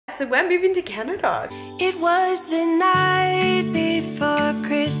so we're moving to Canada. It was the night before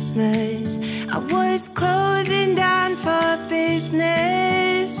Christmas. I was closing down for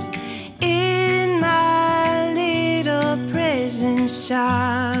business in my little prison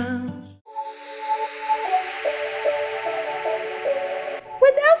shop.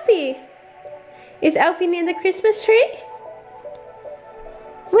 Where's Elfie? Is Elfie near the Christmas tree?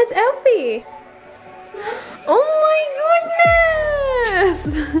 Where's Elfie? Oh my goodness!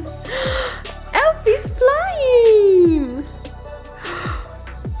 Elfie's flying!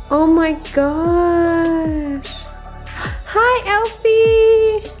 Oh my gosh! Hi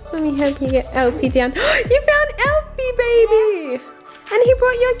Elfie! Let me help you get Elfie down. You found Elfie, baby! And he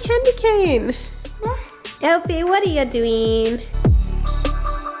brought you a candy cane. Elfie, what are you doing?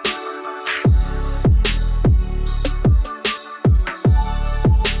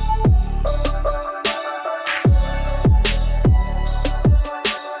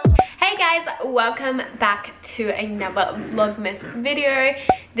 Welcome back to another Vlogmas video.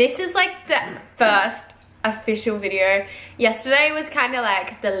 This is like the first official video. Yesterday was kind of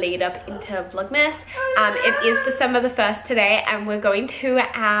like the lead up into Vlogmas. It is December the 1st today and we're going to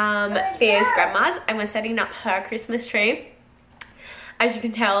Theo's grandma's and we're setting up her Christmas tree. As you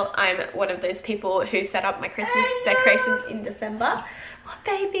can tell, I'm one of those people who set up my Christmas decorations in December. Oh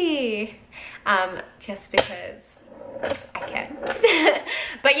baby! Just because I can.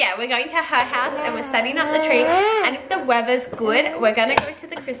 But yeah, we're going to her house and we're setting up the tree, and if the weather's good, we're gonna go to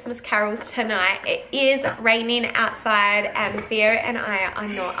the Christmas carols tonight. It is raining outside and Theo and I are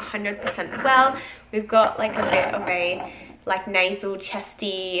not 100% well. We've got like a bit of a like nasal,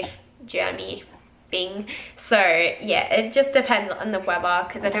 chesty, germy thing. So yeah, it just depends on the weather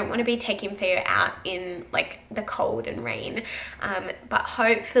because I don't want to be taking Theo out in like the cold and rain. But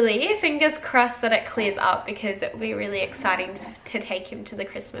hopefully, fingers crossed that it clears up because it will be really exciting to take him to the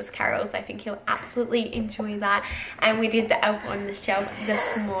Christmas carols. I think he'll absolutely enjoy that. And we did the Elf on the Shelf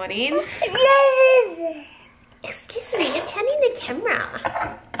this morning. Excuse me, you're turning the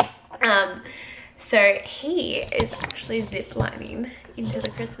camera. So he is actually zip lining into the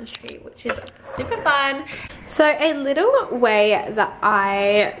Christmas tree, which is super fun. So a little way that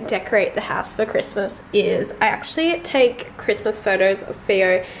I decorate the house for Christmas is I actually take Christmas photos of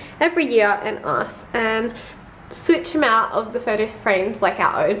Theo every year and us and switch them out of the photo frames, like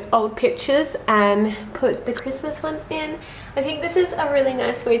our old pictures, and put the Christmas ones in. I think this is a really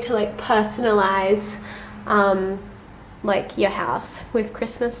nice way to like personalize like your house with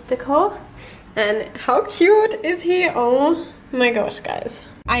Christmas decor. And how cute is he? Oh my gosh, guys.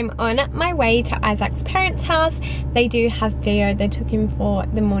 I'm on my way to Isaac's parents' house. They do have Theo. They took him for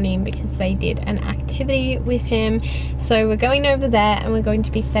the morning because they did an activity with him. So we're going over there and we're going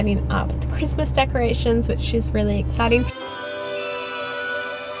to be setting up the Christmas decorations, which is really exciting.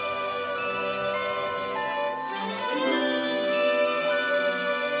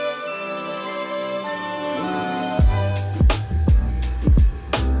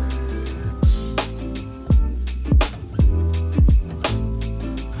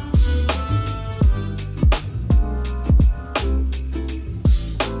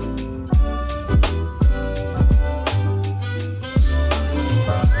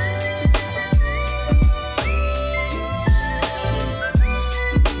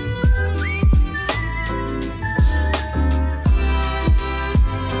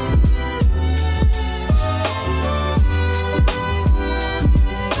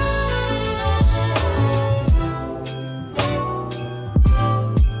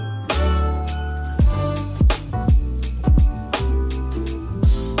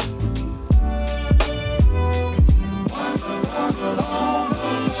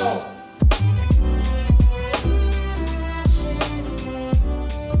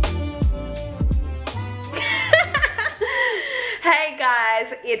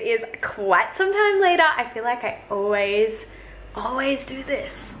 It is quite some time later. I feel like I always do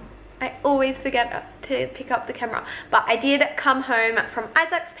this. I always forget to pick up the camera. But I did come home from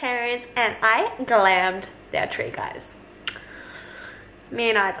Isaac's parents and I glammed their tree, guys. Me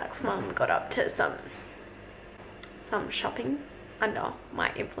and Isaac's mom got up to some shopping under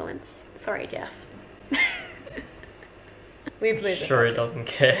my influence. Sorry, Jeff. We blew the Sure, it doesn't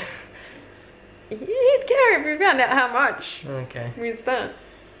care. He'd care if we found out how much okay. we spent.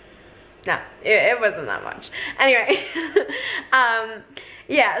 No, it wasn't that much. Anyway,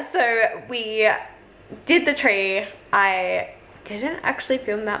 yeah, so we did the tree. I didn't actually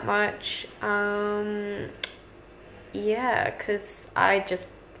film that much. Yeah, because I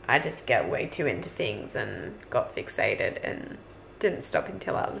just get way too into things and got fixated and didn't stop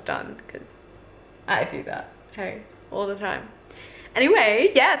until I was done, because I do that, hey, all the time.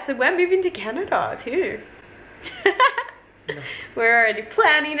 Anyway, yeah, so we're moving to Canada too. We're already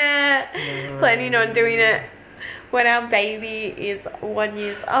planning it, planning on doing it when our baby is 1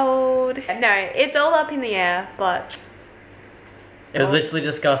 year old. No, it's all up in the air, but... It was literally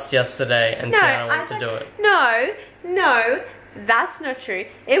discussed yesterday and Tiana wants to do it. No, that's not true.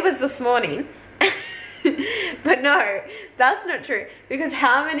 It was this morning. But no, that's not true. Because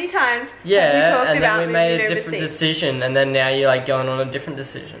how many times have we talked about moving overseas? Yeah, and then we made a different decision, and then now you're like going on a different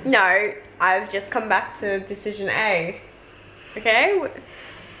decision. No, I've just come back to decision A. Okay?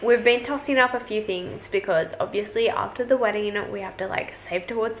 We've been tossing up a few things because obviously after the wedding we have to like save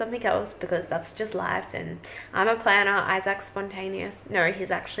towards something else because that's just life, and I'm a planner, Isaac's spontaneous. No, he's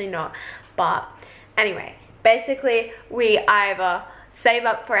actually not. But anyway, basically we either save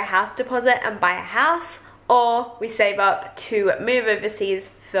up for a house deposit and buy a house, or we save up to move overseas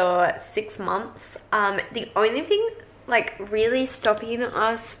for 6 months. The only thing like really stopping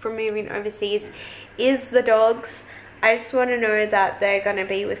us from moving overseas is the dogs. I just want to know that they're going to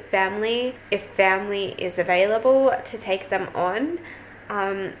be with family, if family is available to take them on.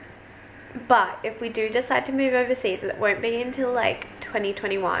 But if we do decide to move overseas, it won't be until like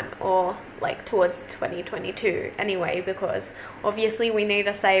 2021 or like towards 2022 anyway, because obviously we need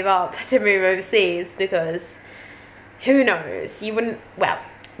to save up to move overseas, because who knows, you wouldn't, well,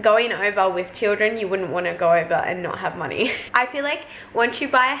 going over with children, you wouldn't want to go over and not have money. I feel like once you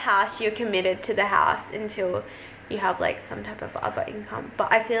buy a house, you're committed to the house until you have like some type of other income.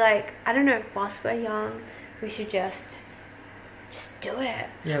 But I feel like, I don't know, whilst we're young, we should just do it.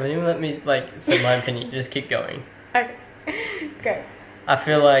 Yeah, but you let me like say my opinion. Just keep going. Okay, go. I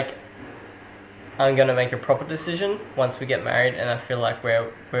feel like I'm gonna make a proper decision once we get married, and I feel like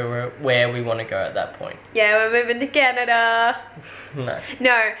we're where we want to go at that point. Yeah, we're moving to Canada. No.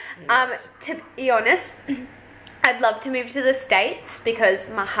 Yes. To be honest, I'd love to move to the States because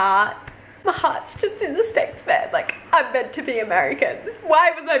my heart's just in the States, man. Like, I'm meant to be American.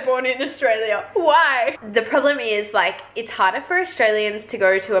 Why was I born in Australia? Why? The problem is, like, it's harder for Australians to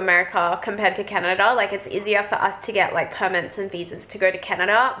go to America compared to Canada. Like, it's easier for us to get, like, permits and visas to go to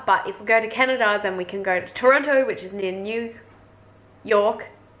Canada. But if we go to Canada, then we can go to Toronto, which is near New York.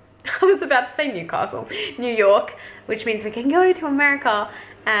 I was about to say Newcastle. New York, which means we can go to America.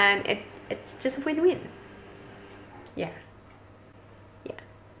 And it's just a win-win. Yeah.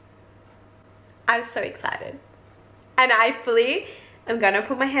 I'm so excited, and I fully am gonna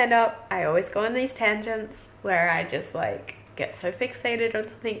put my hand up. I always go on these tangents where I just like get so fixated on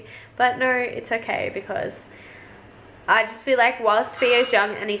something, but no, it's okay, because I just feel like whilst Theo's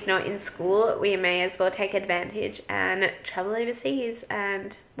young and he's not in school, we may as well take advantage and travel overseas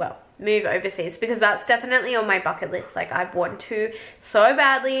and, well, move overseas, because that's definitely on my bucket list. Like, I want to so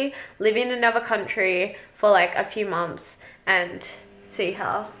badly live in another country for like a few months and see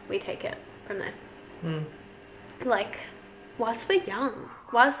how we take it from there. Like, whilst we're young,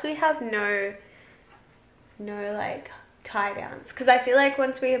 whilst we have no like tie downs, because I feel like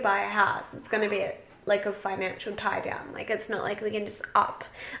once we buy a house, it's going to be like a financial tie down. Like, it's not like we can just up,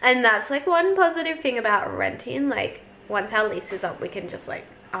 and that's like one positive thing about renting. Like, once our lease is up, we can just like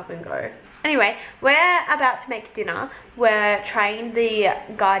up and go. Anyway, we're about to make dinner. We're trying the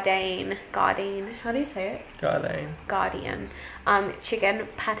Guardian, how do you say it? Guardian chicken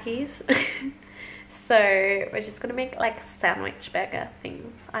patties. So we're just gonna make like sandwich burger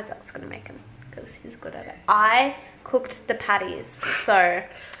things. Isaac's gonna make them because he's good at it. I cooked the patties, so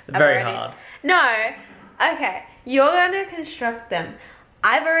very hard. No, okay, you're gonna construct them.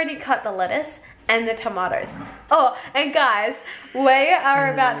 I've already cut the lettuce and the tomatoes. Oh, and guys, we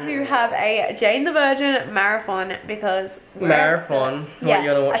are about to have a Jane the Virgin marathon, because marathon. What,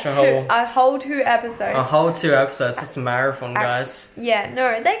 you're gonna watch a whole 2 episodes. A whole 2 episodes. It's a marathon, guys. Yeah,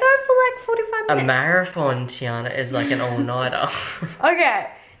 no, they go for like 45 minutes. A marathon, Tiana, is like an all-nighter. Okay,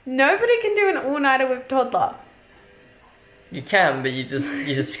 nobody can do an all-nighter with toddler. You can, but you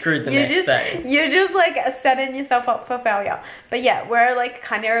just screwed the next day. You're just like setting yourself up for failure. But yeah, we're like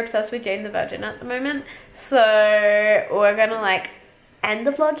kind of obsessed with Jane the Virgin at the moment. So we're gonna like end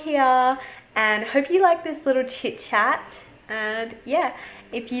the vlog here, and hope you like this little chit chat. And yeah,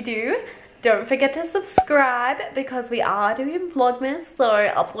 if you do, don't forget to subscribe, because we are doing Vlogmas, so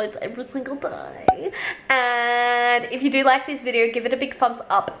uploads every single day. And if you do like this video, give it a big thumbs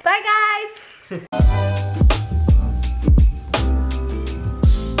up. Bye guys!